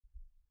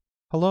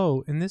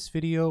Hello, in this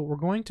video we're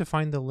going to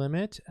find the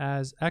limit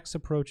as x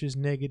approaches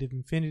negative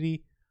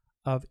infinity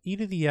of e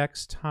to the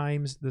x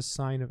times the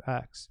sine of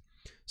x.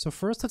 So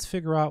first let's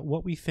figure out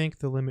what we think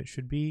the limit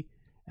should be,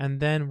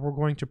 and then we're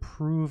going to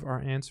prove our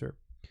answer.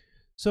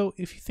 So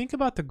if you think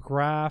about the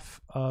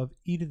graph of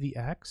e to the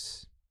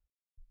x,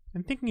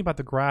 and thinking about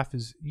the graph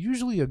is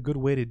usually a good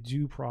way to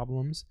do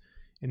problems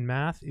in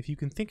math. If you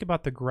can think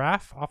about the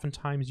graph,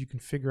 oftentimes you can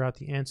figure out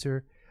the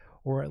answer,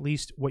 or at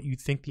least what you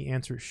think the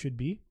answer should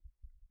be.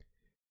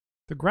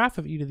 The graph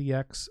of e to the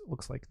x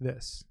looks like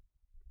this.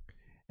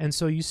 And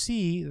so you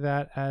see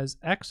that as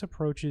x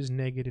approaches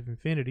negative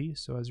infinity,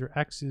 so as your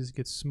x's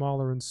get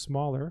smaller and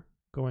smaller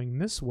going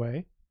this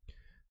way,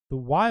 the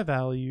y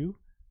value,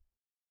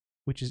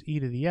 which is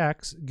e to the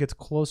x, gets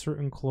closer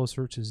and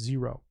closer to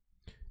 0.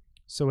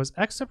 So as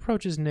x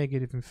approaches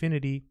negative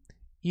infinity,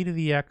 e to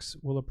the x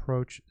will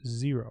approach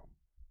 0.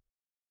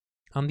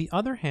 On the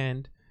other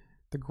hand,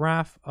 the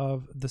graph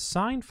of the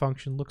sine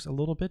function looks a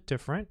little bit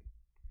different.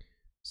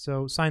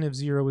 So sine of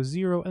 0 is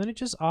 0, and then it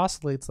just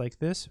oscillates like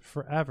this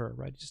forever,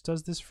 right? It just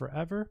does this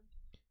forever,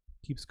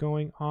 keeps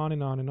going on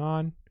and on and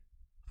on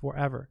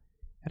forever.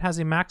 It has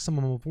a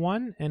maximum of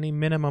 1 and a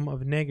minimum of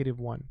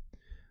 -1.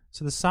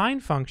 So the sine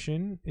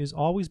function is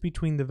always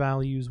between the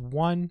values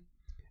 1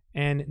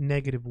 and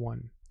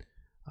 -1.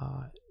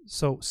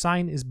 So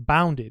sine is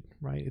bounded,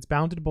 right? It's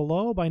bounded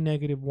below by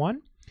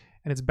 -1,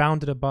 and it's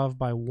bounded above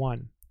by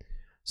 1.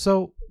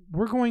 So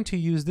we're going to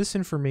use this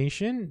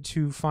information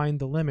to find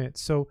the limit.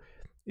 So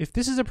if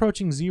this is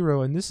approaching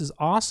 0 and this is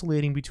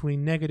oscillating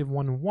between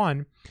 -1 and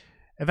 1,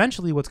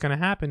 eventually what's going to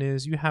happen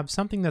is you have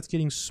something that's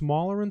getting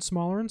smaller and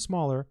smaller and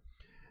smaller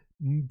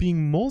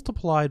being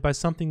multiplied by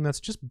something that's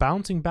just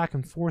bouncing back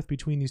and forth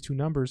between these two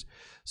numbers.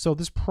 So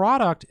this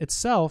product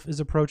itself is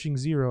approaching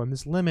 0, and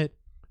this limit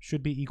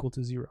should be equal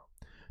to 0.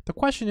 The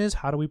question is,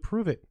 how do we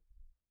prove it?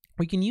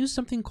 We can use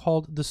something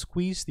called the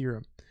squeeze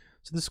theorem.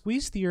 So the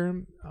squeeze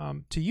theorem,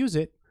 to use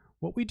it,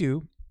 what we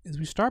do is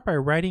we start by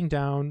writing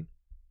down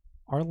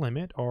our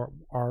limit, or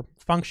our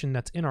function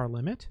that's in our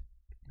limit,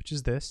 which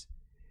is this,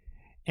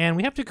 and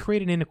we have to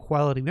create an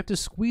inequality. We have to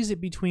squeeze it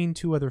between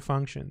two other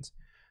functions.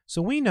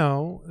 So we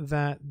know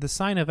that the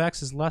sine of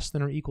x is less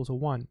than or equal to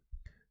 1.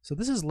 So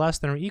this is less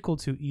than or equal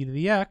to e to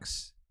the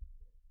x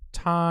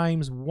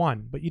times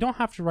 1. But you don't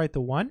have to write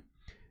the 1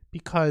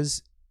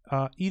 because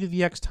e to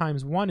the x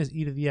times 1 is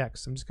e to the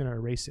x. I'm just going to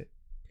erase it.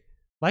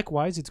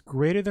 Likewise, it's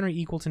greater than or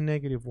equal to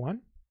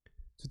 -1.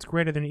 So it's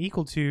greater than or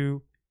equal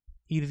to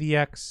e to the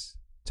x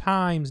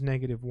times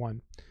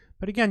 -1.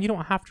 But again, you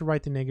don't have to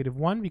write the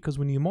 -1 because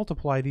when you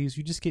multiply these,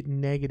 you just get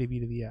negative e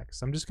to the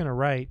x. I'm just going to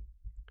write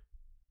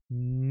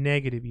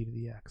negative e to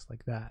the x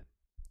like that,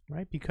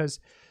 right? Because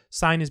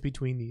sine is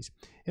between these.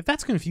 If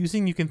that's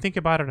confusing, you can think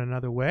about it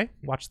another way.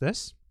 Watch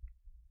this.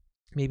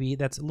 Maybe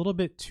that's a little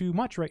bit too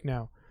much right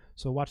now.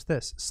 So watch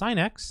this. Sine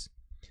x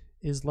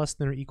is less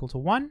than or equal to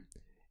 1,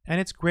 and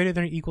it's greater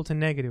than or equal to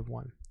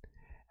 -1.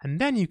 And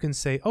then you can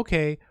say,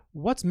 okay,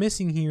 what's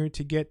missing here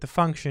to get the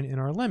function in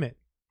our limit?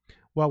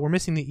 Well, we're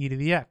missing the e to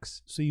the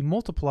x. So you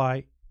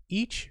multiply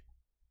each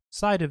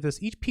side of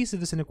this, each piece of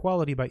this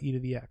inequality by e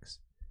to the x.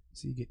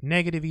 So you get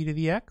negative e to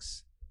the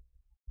x,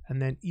 and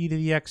then e to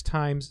the x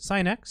times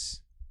sine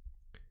x,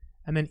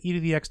 and then e to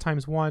the x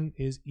times 1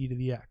 is e to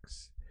the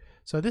x.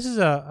 So this is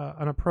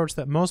an approach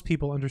that most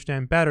people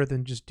understand better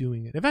than just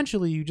doing it.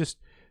 Eventually, you just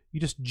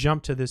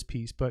jump to this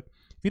piece. But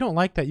if you don't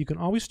like that, you can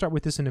always start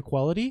with this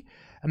inequality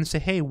and say,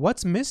 hey,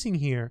 what's missing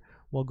here?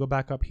 Well, go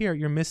back up here.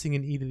 You're missing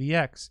an e to the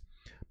x.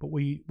 But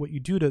what you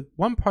do to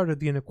one part of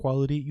the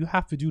inequality, you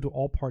have to do to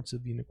all parts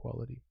of the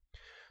inequality.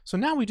 So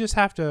now we just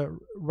have to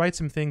write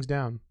some things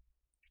down.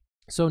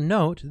 So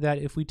note that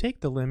if we take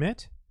the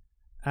limit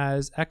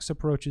as x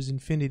approaches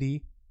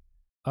infinity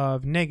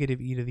of negative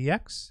e to the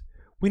x,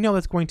 we know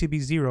it's going to be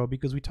 0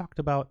 because we talked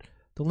about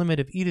the limit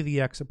of e to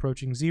the x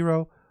approaching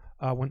 0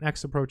 when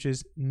x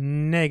approaches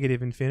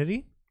negative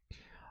infinity.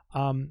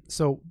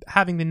 So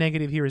having the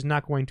negative here is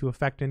not going to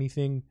affect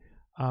anything.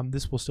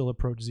 This will still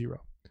approach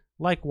 0.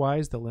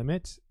 Likewise, the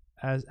limit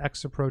as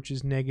x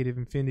approaches negative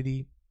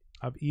infinity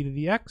of e to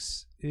the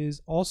x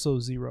is also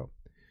 0.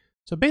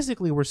 So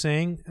basically we're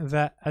saying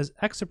that as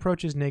x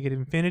approaches negative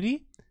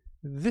infinity,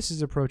 this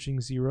is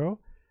approaching 0.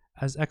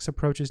 As x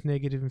approaches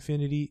negative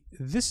infinity,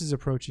 this is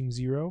approaching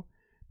 0.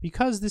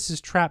 Because this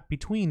is trapped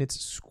between, it's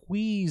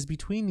squeezed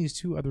between these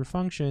two other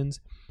functions,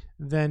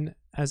 then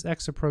as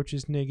x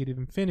approaches negative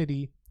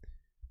infinity,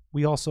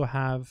 we also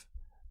have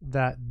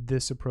that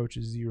this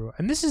approaches 0.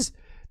 And this is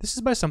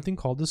by something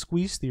called the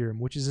squeeze theorem,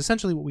 which is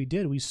essentially what we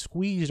did. We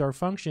squeezed our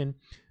function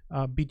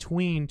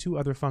between two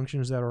other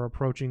functions that are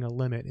approaching a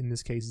limit, in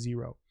this case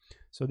 0.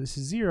 So this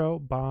is 0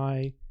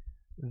 by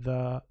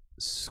the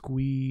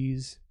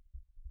squeeze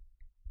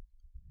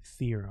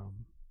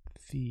theorem.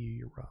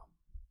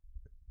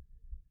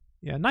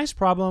 Yeah, nice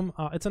problem.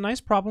 It's a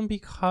nice problem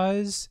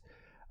because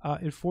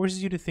it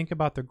forces you to think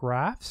about the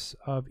graphs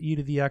of e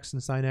to the x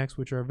and sine x,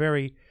 which are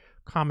very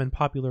common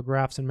popular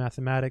graphs in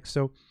mathematics.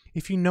 So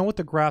if you know what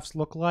the graphs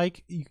look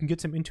like, you can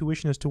get some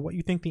intuition as to what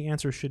you think the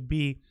answer should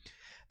be.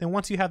 then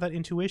once you have that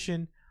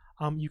intuition,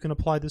 you can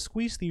apply the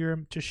squeeze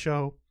theorem to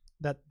show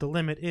that the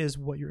limit is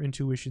what your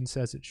intuition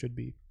says it should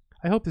be.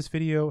 I hope this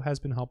video has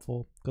been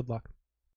helpful. Good luck.